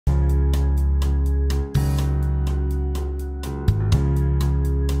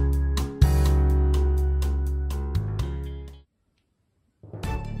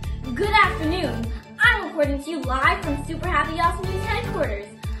reporting to you live from Super Happy Awesome News headquarters.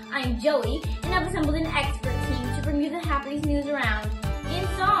 I'm Joey, and I've assembled an expert team to bring you the happiest news around. In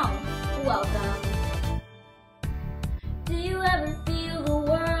song, welcome. Do you ever feel the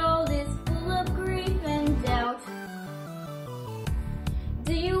world is full of grief and doubt?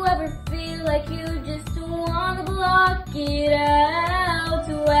 Do you ever feel like you just want to block it out?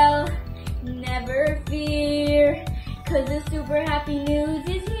 Well, never fear, 'cause the super happy news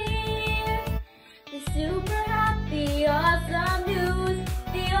is here. The super happy awesome news,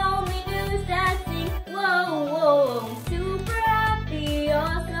 the only news that sings, whoa, whoa. Super happy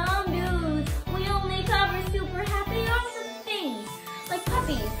awesome news, we only cover super happy awesome things, like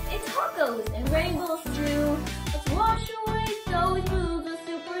puppies and tacos and rainbows too. Let's wash away those blues with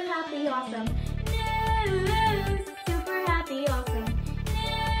super happy awesome news. Super happy awesome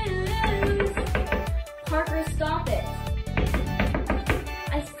news. Parker, stop it.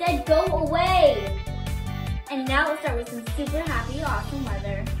 I said go away. And now let's start with some super happy awesome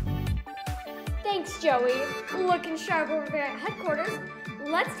weather. Thanks, Joey. Looking sharp over there at headquarters.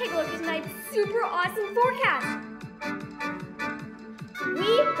 Let's take a look at tonight's super awesome forecast.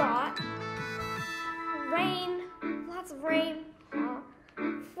 We've got rain, lots of rain,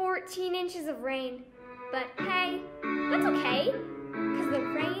 14 inches of rain. But hey, that's okay, because the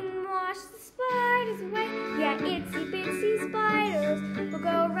rain washed the spiders away. Yeah, itsy bitsy spiders will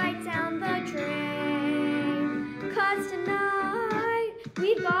go right down the drain. 'Cause tonight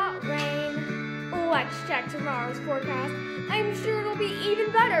we've got rain. Let's check tomorrow's forecast. I'm sure it'll be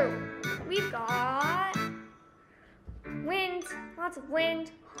even better. We've got wind, lots of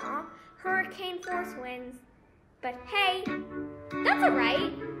wind, hurricane force winds. But hey, that's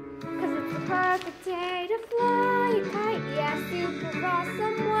alright, 'cause it's the perfect day to fly a kite. Yeah, super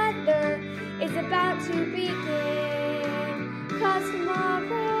awesome weather is about to begin. 'Cause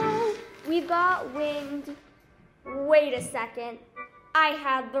tomorrow we've got wind. Wait a second, I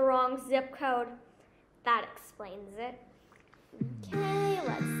had the wrong zip code. That explains it. Okay,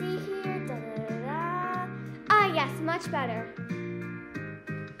 let's see here. Da, da, da, da. Ah, yes, much better.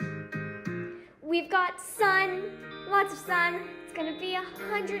 We've got sun, lots of sun. It's gonna be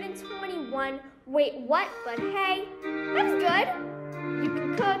 121. Wait, what? But hey, that's good. You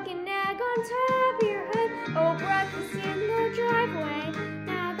can cook an egg on top of your head, or breakfast in the driveway.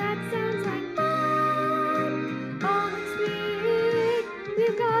 Now that sounds like fun. All next week,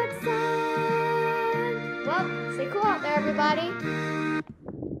 we've got sun. Well, stay cool out there, everybody.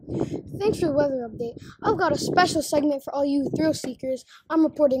 Thanks for the weather update. I've got a special segment for all you thrill seekers. I'm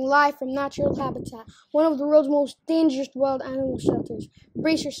reporting live from Natural Habitat, one of the world's most dangerous wild animal shelters.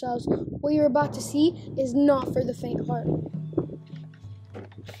 Brace yourselves. What you're about to see is not for the faint heart.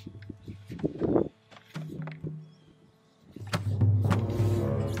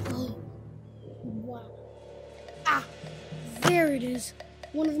 Oh, wow. Ah, there it is.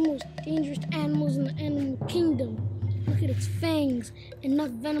 One of the most dangerous animals in the animal kingdom. Look at its fangs,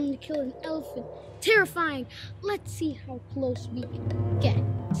 enough venom to kill an elephant. Terrifying. Let's see how close we can get.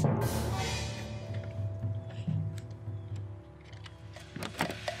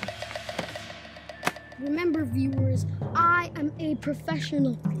 Remember, viewers, I am a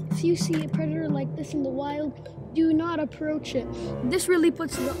professional. If you see a predator like this in the wild, do not approach it. This really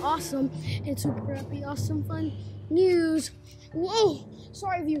puts the awesome and super happy awesome fun news. Whoa,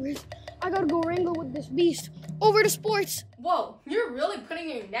 sorry viewers, I gotta go wrangle with this beast. Over to sports. Whoa, you're really putting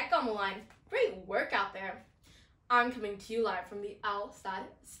your neck on the line. Great work out there. I'm coming to you live from the Al Sadd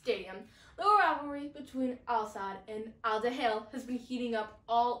Stadium. The rivalry between Al Sadd and Al Dahel has been heating up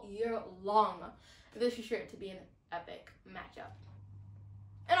all year long. This is sure to be an epic matchup.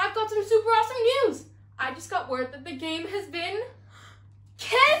 And I've got some super awesome news. I just got word that the game has been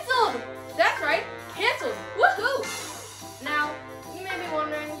canceled. That's right, canceled. Woohoo! Now, you may be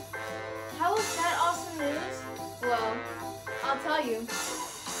wondering, how is that awesome news? Well, I'll tell you.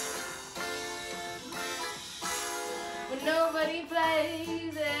 When nobody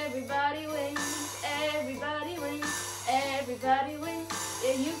plays, everybody wins, everybody wins, everybody wins.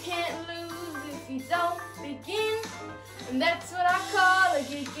 Yeah, you can't lose if you don't begin, and that's what I call a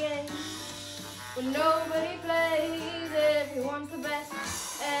good game. When nobody plays, everyone's the best,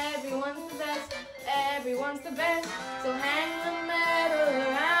 everyone's the best, everyone's the best. So hang the medal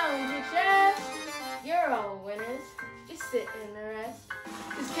around your chest. You're all winners, just sit in the rest.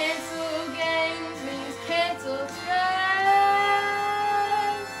 'Cause cancel games means cancel stress.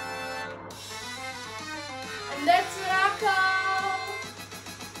 And that's what I call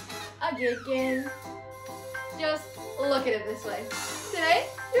a good game. Just look at it this way. Today,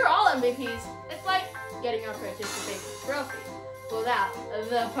 you're all MVPs. It's like getting a participation trophy without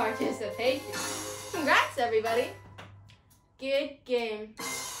the participation. Congrats, everybody. Good game.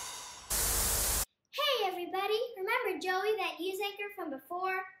 Hey everybody, remember Joey, that news anchor from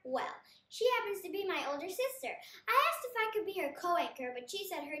before? Well, she happens to be my older sister. I asked if I could be her co-anchor, but she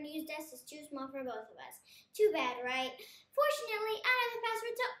said her news desk is too small for both of us. Too bad, right? Fortunately, I have the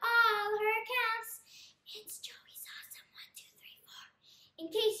password to all her accounts. It's Joey's Awesome 1, 2, 3, 4.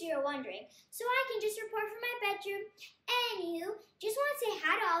 In case you were wondering, so I can just report from my bedroom. Anywho, just want to say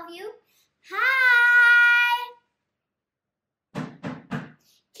hi to all of you. Hi!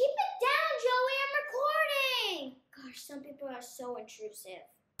 Keep it down, Joey, I'm recording! Gosh, some people are so intrusive.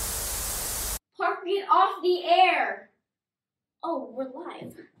 Parker, get off the air! Oh, we're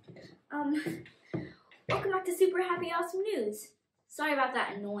live. Welcome back to Super Happy Awesome News. Sorry about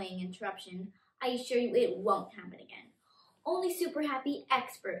that annoying interruption. I assure you it won't happen again. Only Super Happy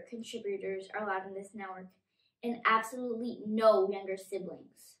expert contributors are allowed in this network, and absolutely no younger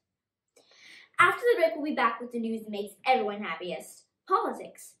siblings. After the break, we'll be back with the news that makes everyone happiest,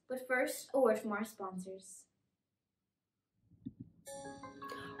 politics. But first, a word from our sponsors.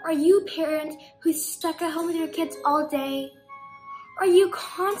 Are you parents who's stuck at home with your kids all day? Are you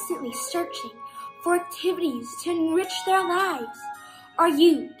constantly searching for activities to enrich their lives? Are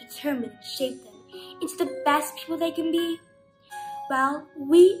you determined to shape them into the best people they can be? Well,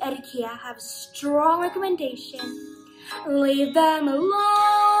 we at IKEA have a strong recommendation. Leave them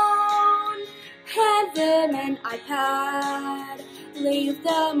alone. Hand them an iPad. Leave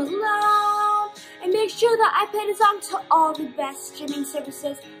them alone. And make sure the iPad is on to all the best streaming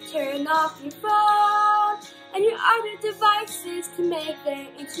services. Turn off your phone and your other devices to make their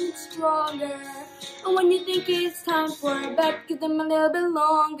internet stronger. And when you think it's time for a bed, give them a little bit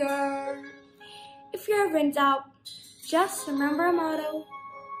longer. If you're ever in doubt, just remember a motto.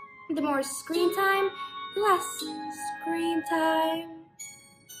 The more screen time, the less screen time.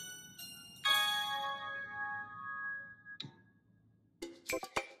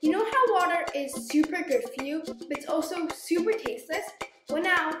 You know how water is super good for you, but it's also super tasteless? Well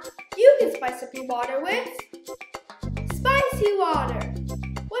now, you can spice up your water with spicy water.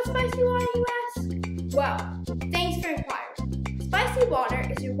 What's spicy water, you ask? Well, thanks for inquiring. Spicy water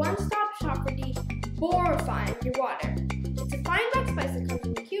is your one-stop shop for deborifying your water. It's a fine black spice that comes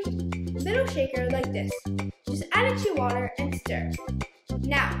in a cute little shaker like this. Just add it to your water and stir.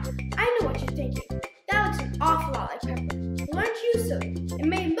 Now, I know what you're thinking. That looks an awful lot like pepper. Well, aren't you silly? It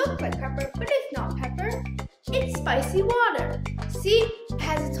may look like pepper, but it's not pepper. It's spicy water. See? It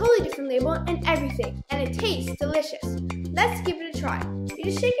has a totally different label and everything, and it tastes delicious. Let's give it a try. You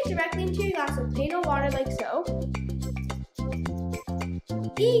just shake it directly into your glass of plain old water like so.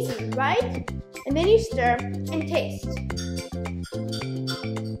 Easy, right? And then you stir and taste.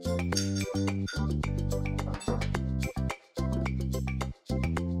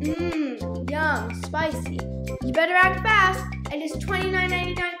 Yum, spicy. You better act fast. At just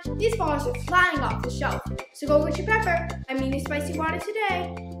 $29.99, these bottles are flying off the shelf. So go get your pepper, your spicy water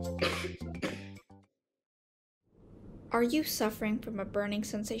today. Are you suffering from a burning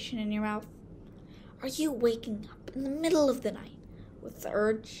sensation in your mouth? Are you waking up in the middle of the night with the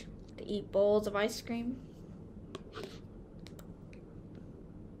urge to eat bowls of ice cream?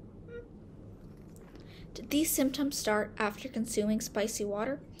 Did these symptoms start after consuming spicy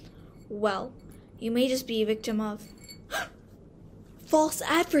water? Well, you may just be a victim of false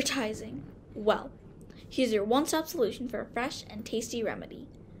advertising. Well, here's your one-stop solution for a fresh and tasty remedy.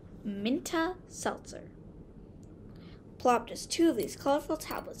 Minta Seltzer. Plop just 2 of these colorful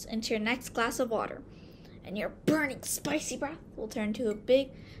tablets into your next glass of water, and your burning spicy breath will turn to a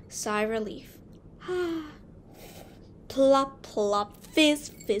big sigh of relief. Plop, plop, fizz,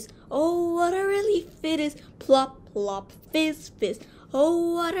 fizz. Oh, what a relief it is. Plop, plop, fizz, fizz.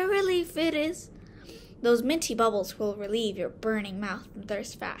 Oh, what a relief it is. Those minty bubbles will relieve your burning mouth and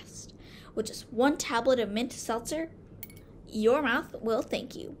thirst fast. With just 1 tablet of mint seltzer, your mouth will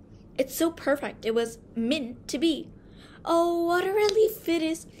thank you. It's so perfect, it was meant to be. Oh, what a relief it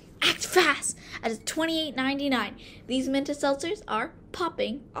is. Act fast at $28.99. These mint seltzers are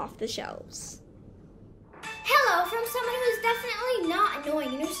popping off the shelves. Hello from someone who's definitely not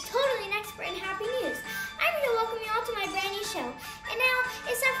annoying and who's totally an expert in happy news. I'm here to welcome you all to my brand new show. And now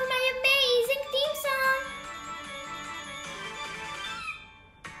it's time for my amazing theme song.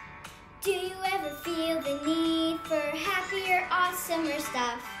 Do you ever feel the need for happier, awesomer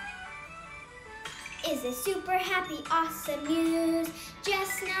stuff? Is it super happy, awesome news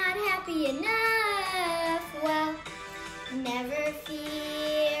just not happy enough? Well, never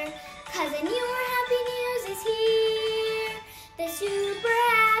fear, 'cause a newer happy news is here. The super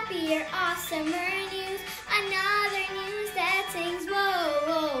happier, awesomer news, another news that sings whoa,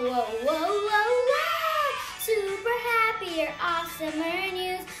 whoa, whoa, whoa, whoa, whoa. awesomer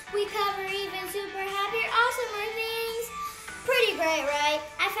news. We cover even super happier, awesomer things. Pretty great, right?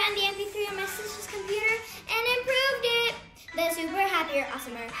 I found the MP3 on my sister's computer and improved it. The super happier,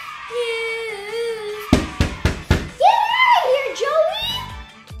 awesomer news. Get out of here, Joey!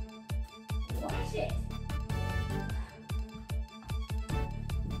 Watch it.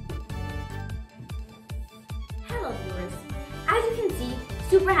 Hello viewers. As you can see,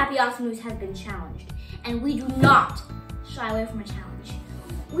 Super Happy Awesome News has been challenged, and we do not shy away from a challenge.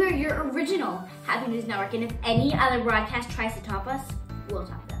 We're your original Happy News Network, and if any other broadcast tries to top us, we'll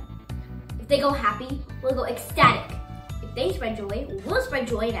top them. If they go happy, we'll go ecstatic. If they spread joy, we'll spread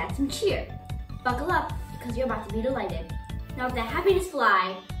joy and add some cheer. Buckle up, because you're about to be delighted. Now with the happiness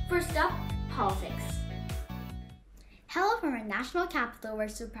fly, first up, politics. Hello from our national capital where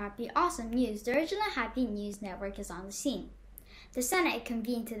Super Happy Awesome News, the original Happy News Network, is on the scene. The Senate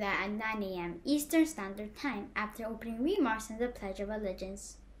convened today at 9 a.m. Eastern Standard Time after opening remarks and the Pledge of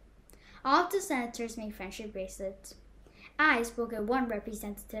Allegiance. All of the senators made friendship bracelets. I spoke with one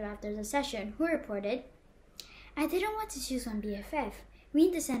representative after the session who reported, "I didn't want to choose one BFF. We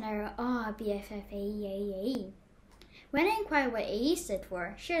in the Senate are all BFF AE. When I inquired what AE stood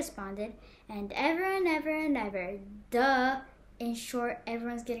for, she responded, "And ever and ever and ever, duh. In short,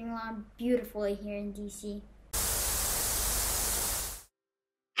 everyone's getting along beautifully here in DC."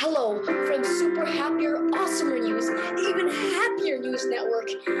 Hello from Super Happier, Awesomer News, even Happier News Network.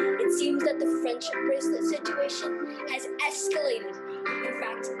 It seems that the friendship bracelet situation has escalated. In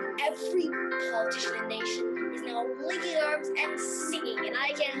fact, every politician in the nation is now linking arms and singing, and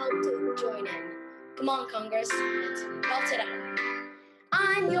I can't help to join in. Come on, Congress, let's melt it out.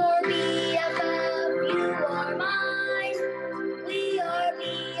 I'm your BFF, you are mine. We are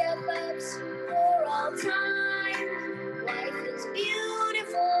BFFs for all time. Life is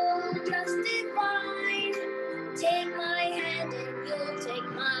beautiful, just divine. Take my hand and you'll take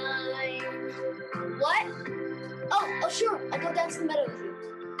mine. What? Oh, sure, I'll go down to the meadow with you.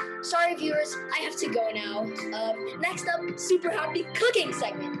 Sorry, viewers, I have to go now. Next up, Super Happy Cooking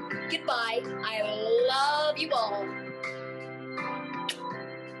segment. Goodbye. I love you all.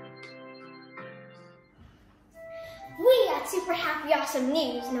 We at Super Happy Awesome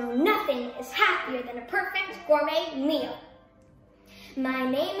News know nothing is happier than a perfect gourmet meal. My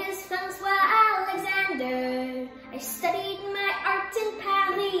name is Francois Alexander. I studied my art in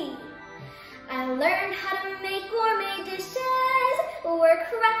Paris. I learned how to make gourmet dishes where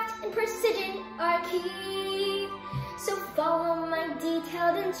craft and precision are key. So follow my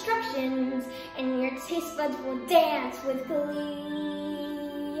detailed instructions and your taste buds will dance with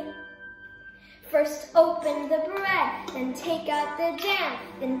glee. First open the bread, then take out the jam,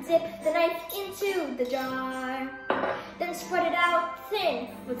 then dip the knife into the jar. Then spread it out thin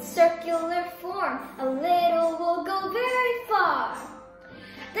with circular form, a little will go very far.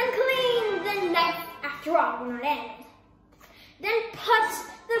 Then clean the knife, after all will not end. Then put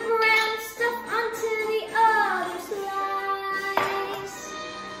the brown stuff onto the other slice.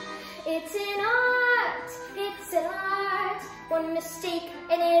 It's an art, it's an art. One mistake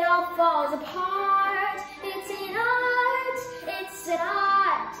and it all falls apart. It's an art, it's an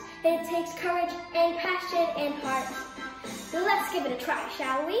art. It takes courage and passion and heart. Let's give it a try,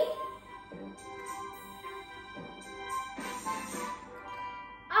 shall we?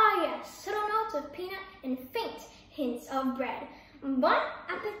 Ah yes, subtle notes of peanut and faint hints of bread. Bon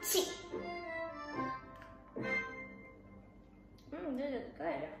appetit! This is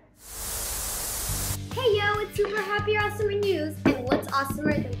good. Hey yo, it's Super Happy Awesomer News, and what's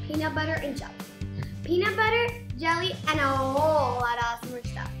awesomer than peanut butter and jelly? Peanut butter, jelly, and a whole lot of awesomer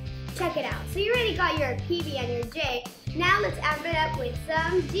stuff. Check it out. So you already got your PB and your J. Now let's amp it up with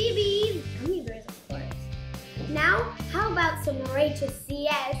some GBs, gummy bears of course. Now, how about some Rachel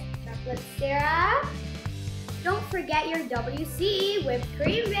CS chocolate syrup? Don't forget your WC whipped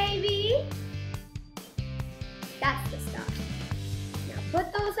cream, baby. That's the stuff. Now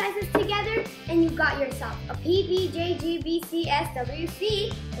put those sizes together and you got yourself a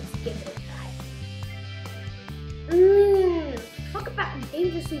PBJGBCSWC. Let's give it a try. Talk about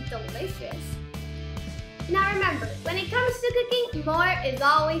dangerously delicious. Now remember, when it comes to cooking, more is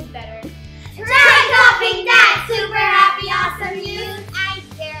always better. Try copying that, Super Happy Awesome News! I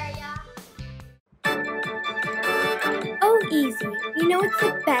dare ya! Oh, easy. You know what's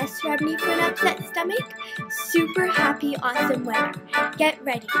the best remedy for an upset stomach? Super Happy Awesome Weather. Get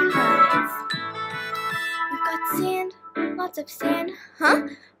ready, guys. We've got sand, lots of sand.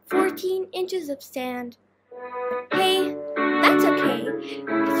 14 inches of sand. Hey, that's okay,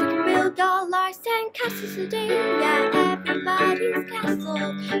 because we can build all our sand castles today. Yeah, everybody's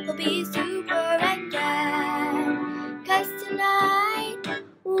castle will be super and yeah. 'Cause tonight.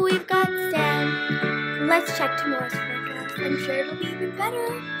 We've got sand. Let's check tomorrow's forecast. I'm sure it'll be even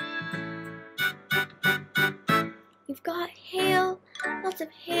better. We've got hail, lots of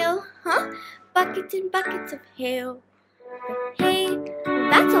hail, buckets and buckets of hail. But hey,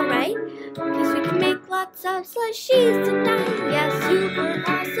 that's alright, cause we can make lots of slushies tonight. Yeah, super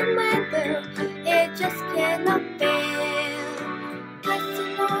awesome weather, it just cannot fail. Cause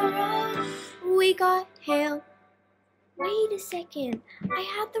tomorrow we got hail. Wait a second, I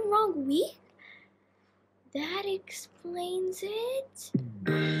had the wrong week? That explains it.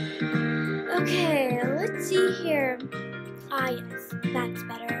 Okay, let's see here. Ah yes, that's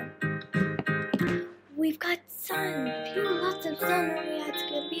better. We've got sun, phew, lots of sun. Oh yeah, it's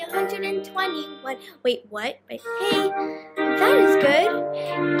gonna be 121. Wait, what? But hey, that is good.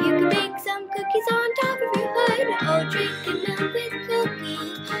 You can bake some cookies on top of your hood. Oh, drinking milk with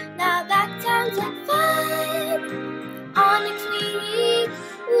cookies. Now that sounds like fun. On next week,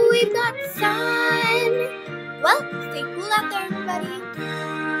 we've got sun. Well, stay cool out there, everybody.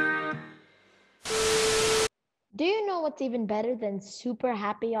 Do you know what's even better than super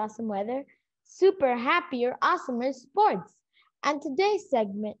happy, awesome weather? Super happier, awesomer sports. And today's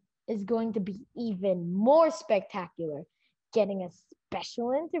segment is going to be even more spectacular, getting a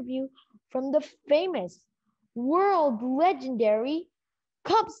special interview from the famous, world legendary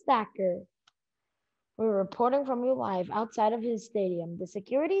Cup Stacker. We're reporting from you live outside of his stadium. The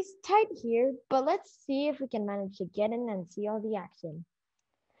security's tight here, but let's see if we can manage to get in and see all the action.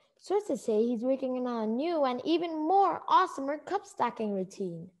 Sources say he's working on a new and even more awesomer cup stacking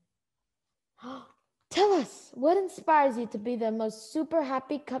routine. Tell us, what inspires you to be the most super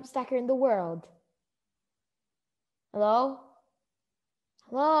happy cup stacker in the world? Hello?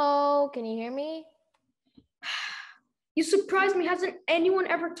 Hello? Can you hear me? You surprised me. Hasn't anyone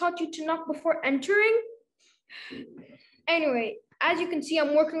ever taught you to knock before entering? Anyway, as you can see,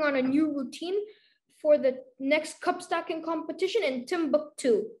 I'm working on a new routine for the next cup stacking competition in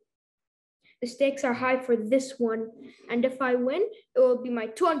Timbuktu. The stakes are high for this one, and if I win, it will be my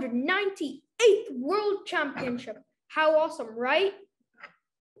 298th World Championship. How awesome, right?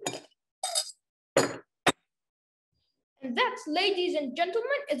 And that's, ladies and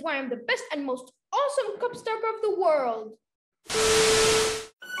gentlemen, is why I'm the best and most awesome cup stacker of the world.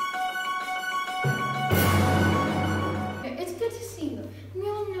 It's good to see you. We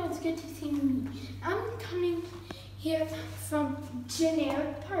all know it's good to see me. I'm coming here from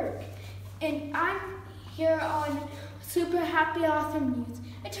Generic Park, and I'm here on Super Happy Awesome News.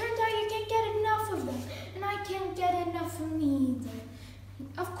 It turns out you can't get enough of them, and I can't get enough of me either.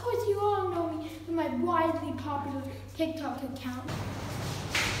 Of course, you all know me from my widely popular TikTok account.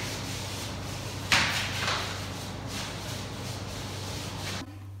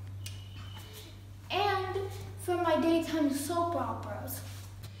 And from my daytime soap operas.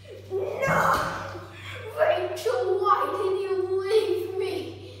 No! Rachel, why did you leave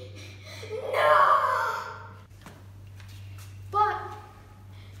me? No! But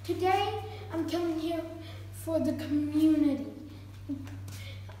today, I'm coming here for the community.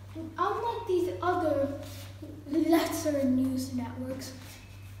 Unlike these other lesser news networks,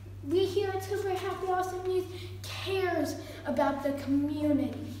 we here at Super Happy Awesome News cares about the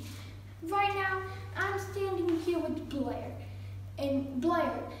community. Right now, I'm standing here with Blair. And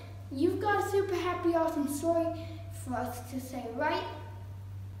Blair, you've got a super happy awesome story for us to say, right?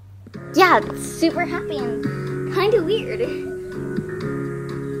 Yeah, it's super happy and kind of weird.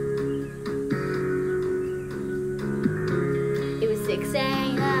 It was 6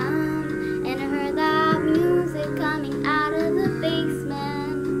 a.m. and I heard that music coming out of the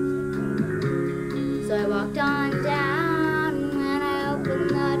basement. So I walked on down, and when I opened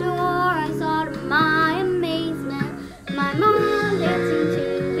the door, I saw to my amazement my mom dancing to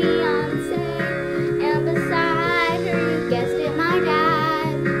Beyonce, and beside her, you guessed it, my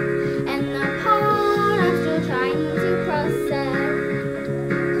dad. And the part I'm still trying to process,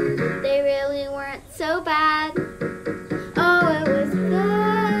 they really weren't so bad. Oh, it was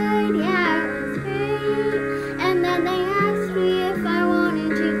good, yeah, it was great. And then they asked me if I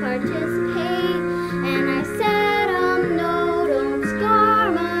wanted to participate, and I said, no, don't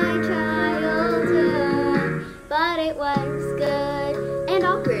scar my childhood. But it was good and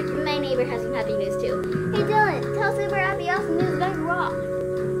awkward. My neighbor has some happy news too. Hey Dylan, tell Super Happy Awesome News about your rock.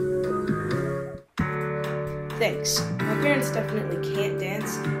 Thanks. My parents definitely can't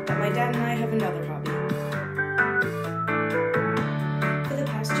dance, but my dad and I have another hobby. For the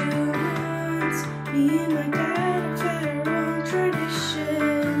past 2 months, me and my dad have had our own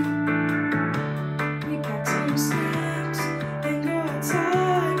tradition. We pack some snacks and go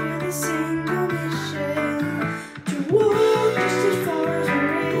outside with a single mission: to walk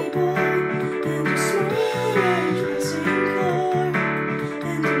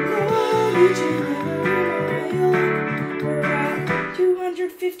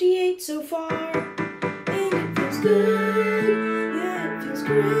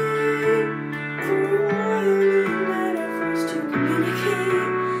great. For a while, me and Dad are forced to communicate,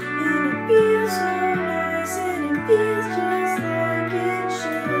 and it feels so nice, and it feels just like it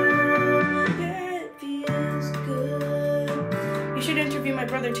should. Yeah, it feels good. You should interview my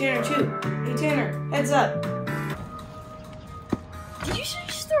brother Tanner too. Hey Tanner, heads up. Did you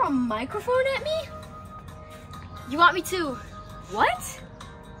just throw a microphone at me? You want me to what?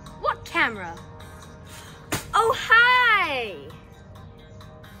 What camera? Oh, hi!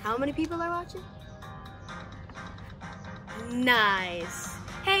 How many people are watching? Nice.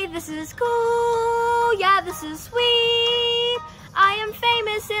 Hey, this is cool. Yeah, this is sweet. I am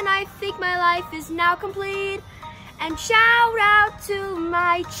famous and I think my life is now complete. And shout out to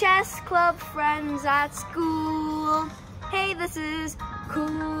my chess club friends at school. Hey, this is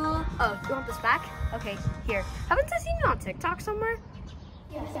cool. Oh, you want this back? Okay, here. Haven't I seen you on TikTok somewhere?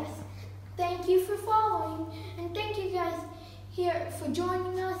 Yes. Thank you for following, and thank you guys here for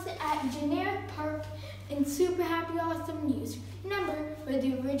joining us at Generic Park and Super Happy Awesome News. Remember, we're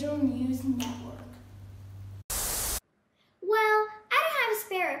the original news network. Well, I don't have a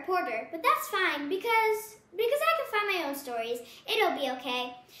spare reporter, but that's fine because I can find my own stories. It'll be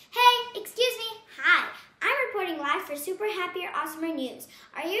okay. Hey, excuse me. Hi. I'm reporting live for Super Happier Awesomer News.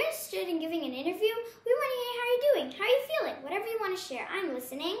 Are you interested in giving an interview? We want to hear how you're doing, how you feeling, whatever you want to share. I'm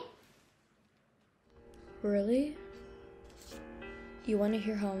listening. Really? You want to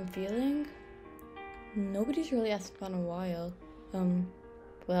hear how I'm feeling? Nobody's really asked in a while.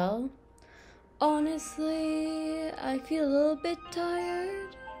 Well, honestly, I feel a little bit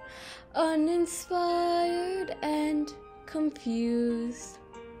tired, uninspired, and confused.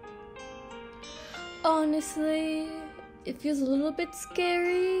 Honestly, it feels a little bit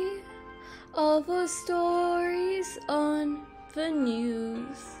scary, all those stories on the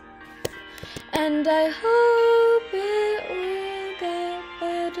news. And I hope it will get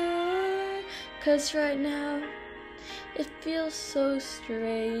better, 'cause right now, it feels so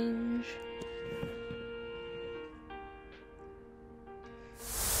strange.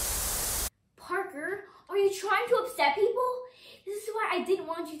 Parker, are you trying to upset people? This is why I didn't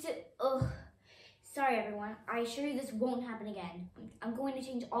want you to... Ugh. Sorry, everyone. I assure you this won't happen again. I'm going to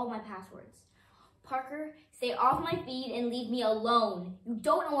change all my passwords. Parker, stay off my feed and leave me alone. You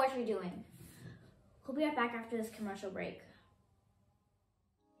don't know what you're doing. We'll be right back after this commercial break.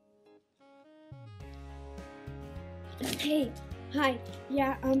 Hey, hi.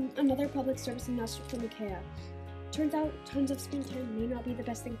 Yeah, another public service announcement from IKEA. Turns out tons of screen time may not be the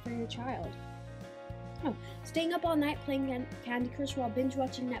best thing for your child. Oh, staying up all night playing Candy Crush while binge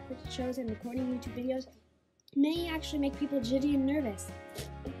watching Netflix shows and recording YouTube videos may actually make people jitty and nervous.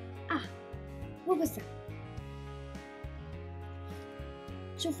 What was that?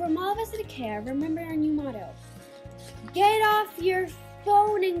 So from all of us at IKEA, remember our new motto. Get off your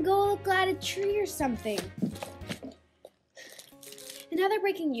phone and go look at a tree or something. In other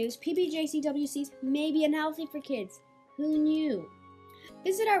breaking news, PBJCWCs may be unhealthy for kids. Who knew?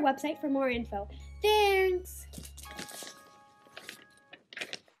 Visit our website for more info. Thanks!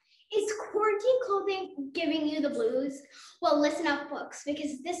 Is quarantine clothing giving you the blues? Well, listen up, folks,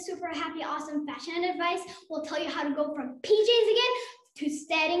 because this super happy, awesome fashion advice will tell you how to go from PJs again to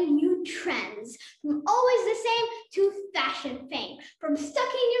setting new trends, from always the same to fashion fame, from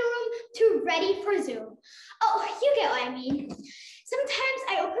stuck in your room to ready for Zoom. Oh, you get what I mean. Sometimes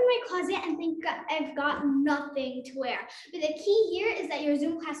I open my closet and think I've got nothing to wear. But the key here is that your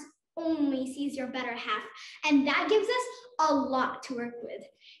Zoom class only sees your better half, and that gives us a lot to work with.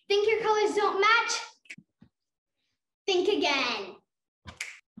 Think your colors don't match? Think again.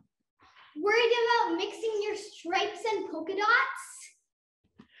 Worried about mixing your stripes and polka dots?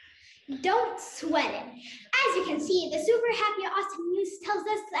 Don't sweat it. As you can see, the Super Happy Awesome News tells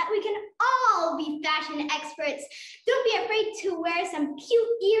us that we can all be fashion experts. Don't be afraid to wear some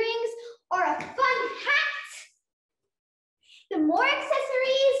cute earrings or a fun hat. The more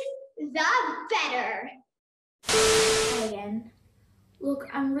accessories, the better. Hi again. Look,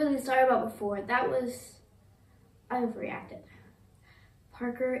 I'm really sorry about before. I overreacted.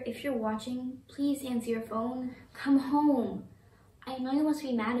 Parker, if you're watching, please answer your phone. Come home. I know you must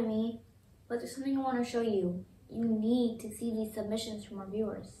be mad at me, but there's something I want to show you. You need to see these submissions from our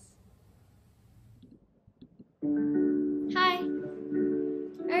viewers. Hi.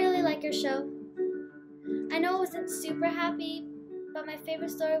 I really like your show. I know it wasn't super happy, but my favorite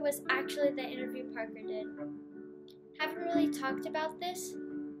story was actually the interview Parker did. Haven't really talked about this,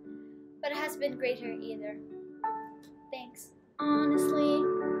 but it has been great here either. Thanks. Honestly,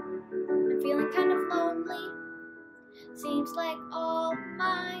 I'm feeling kind of lonely. Seems like all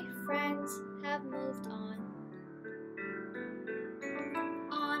my friends have moved on.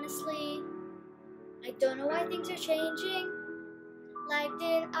 honestly, I don't know why things are changing. Like,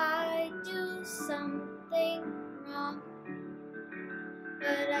 did I do something wrong?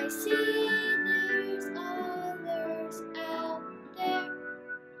 But I see there's others out there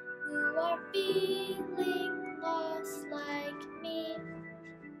who are feeling lost like me.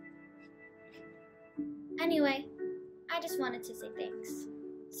 Anyway, I just wanted to say thanks.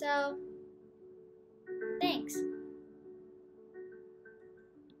 So, thanks.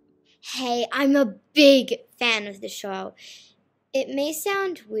 Hey, I'm a big fan of the show. It may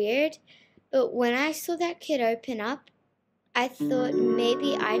sound weird, but when I saw that kid open up, I thought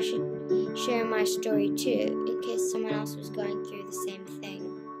maybe I should share my story too, in case someone else was going through the same thing.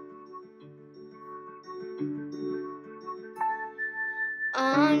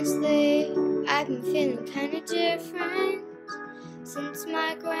 Honestly, I've been feeling kinda different since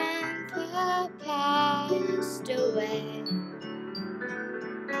my grandpa passed away.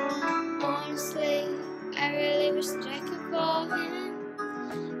 Honestly, I really wish that I could call him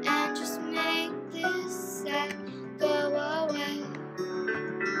and just make this sad go away.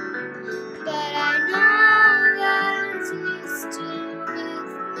 But I know that he's still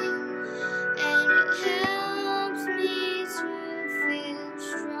with me, and it helps me to feel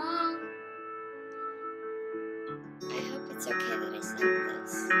strong. I hope it's okay that I sent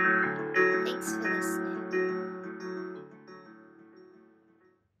this. Thanks for listening.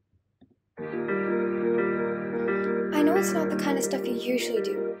 I know it's not the kind of stuff you usually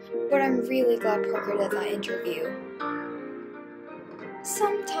do, but I'm really glad Parker did that interview.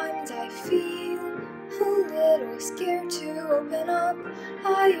 Sometimes I feel a little scared to open up.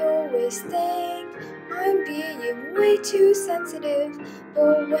 I always think I'm being way too sensitive,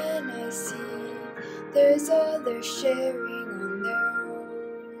 but when I see there's others sharing on their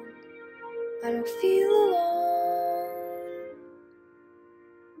own, I don't feel alone.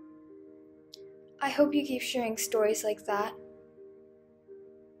 I hope you keep sharing stories like that.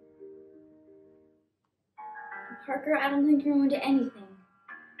 Parker, I don't think you're into anything.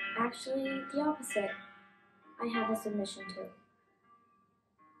 Actually, the opposite. I have a submission too.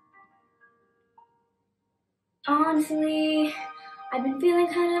 Honestly, I've been feeling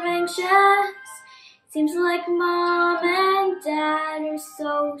kind of anxious. Seems like Mom and Dad are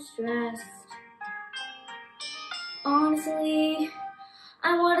so stressed. Honestly,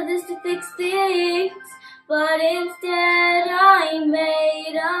 I wanted this to fix things, but instead I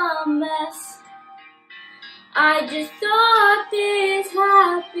made a mess. I just thought this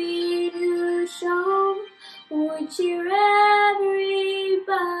happy new show would cheer everybody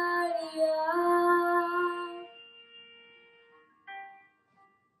up.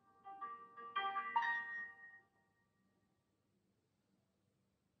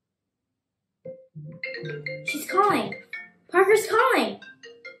 She's calling. Parker's calling.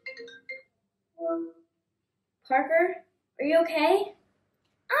 Parker, are you okay?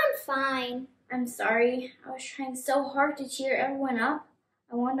 I'm fine. I'm sorry. I was trying so hard to cheer everyone up.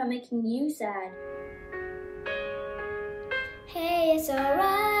 I wound up making you sad. Hey, it's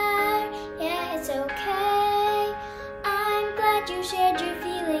alright. Yeah, it's okay. I'm glad you shared your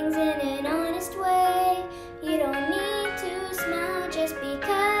feelings in an honest way. You don't need to smile just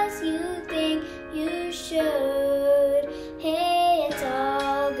because you think you should. Hey, it's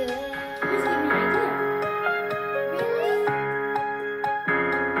all good.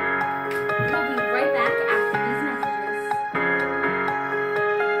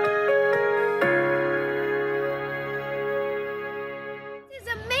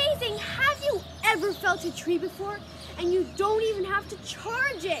 Felt a tree before, and you don't even have to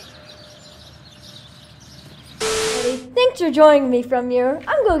charge it. Hey, thanks for joining me from here.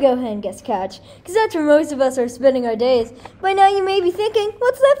 I'm gonna go ahead and guess catch, because that's where most of us are spending our days. By now you may be thinking,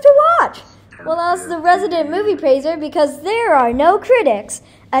 what's left to watch? Well, I was the resident movie praiser because there are no critics.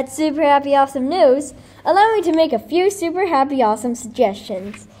 At Super Happy Awesome News, allow me to make a few Super Happy Awesome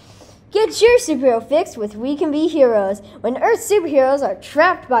suggestions. Get your superhero fix with We Can Be Heroes. When Earth's superheroes are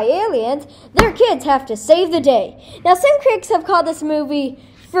trapped by aliens, their kids have to save the day. Now, some critics have called this movie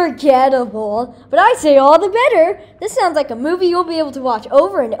forgettable, but I say all the better. This sounds like a movie you'll be able to watch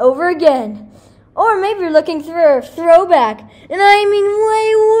over and over again. Or maybe you're looking for a throwback, and I mean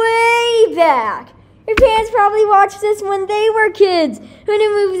way, way back. Your parents probably watched this when they were kids, who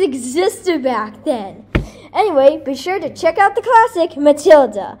knew movies existed back then. Anyway, be sure to check out the classic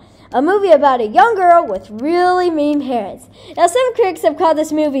Matilda, a movie about a young girl with really mean parents. Now, some critics have called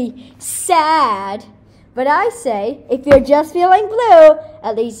this movie sad, but I say, if you're just feeling blue,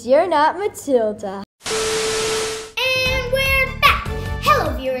 at least you're not Matilda. And we're back!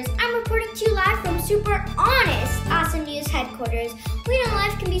 Hello viewers, I'm reporting to you live from Super Honest Awesome News headquarters, we know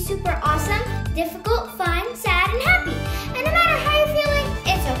life can be super awesome, difficult, fun, sad, and happy. And no matter how you're feeling,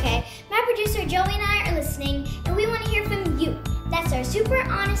 it's okay. My producer Joey and I are listening, and we want to hear from you. That's our super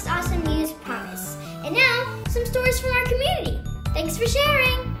honest, awesome news promise. And now, some stories from our community. Thanks for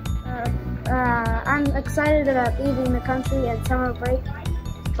sharing. I'm excited about leaving the country and summer break,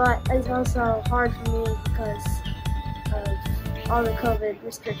 but it's also hard for me because of all the COVID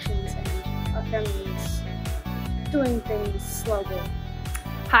restrictions and our family's doing things slowly.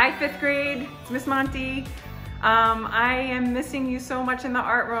 Hi, 5th grade, it's Miss Monty. I am missing you so much in the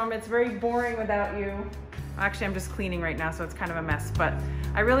art room. It's very boring without you. Actually, I'm just cleaning right now, so it's kind of a mess, but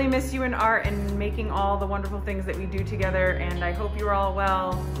I really miss you in art and making all the wonderful things that we do together, and I hope you're all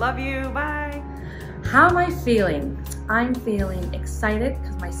well. Love you, bye. How am I feeling? I'm feeling excited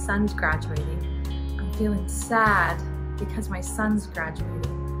because my son's graduating. I'm feeling sad because my son's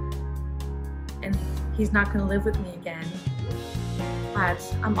graduating and he's not going to live with me again. But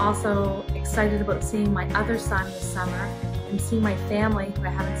I'm also excited about seeing my other son this summer and seeing my family who I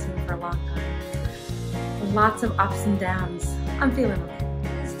haven't seen for a long time. Lots of ups and downs. I'm feeling okay.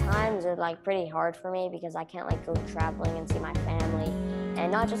 These times are like pretty hard for me because I can't like go traveling and see my family,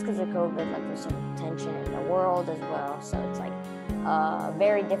 and not just because of COVID, like there's some tension in the world as well, so it's like a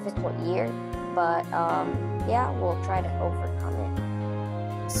very difficult year, but yeah, we'll try to overcome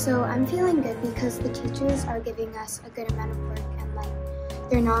it. So I'm feeling good because the teachers are giving us a good amount of work, and like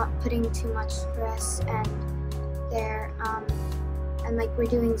they're not putting too much stress, and they're and like we're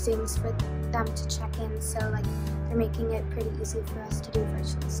doing Zooms for them to check in, so like they're making it pretty easy for us to do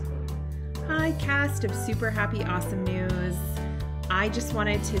virtual school. Hi, cast of Super Happy Awesome News. I just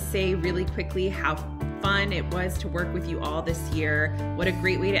wanted to say really quickly how fun it was to work with you all this year. What a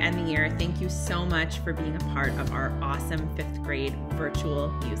great way to end the year. Thank you so much for being a part of our awesome 5th grade virtual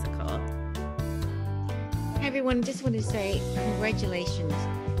musical. Hi everyone, just wanted to say congratulations.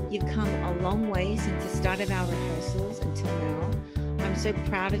 You've come a long way since the start of our rehearsals until now. I'm so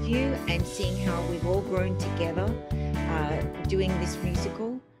proud of you and seeing how we've all grown together doing this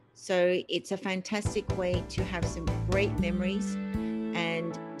musical. So it's a fantastic way to have some great memories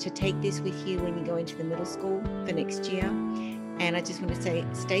and to take this with you when you go into the middle school for next year. And I just want to say,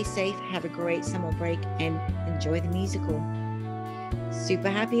 stay safe, have a great summer break, and enjoy the musical. Super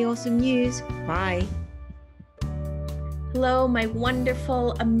Happy Awesome News. Bye. Hello, my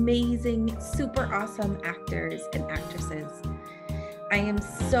wonderful, amazing, super awesome actors and actresses. I am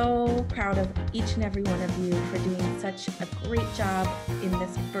so proud of each and every one of you for doing such a great job in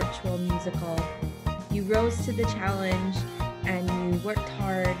this virtual musical. You rose to the challenge and you worked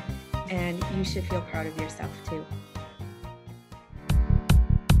hard, and you should feel proud of yourself too.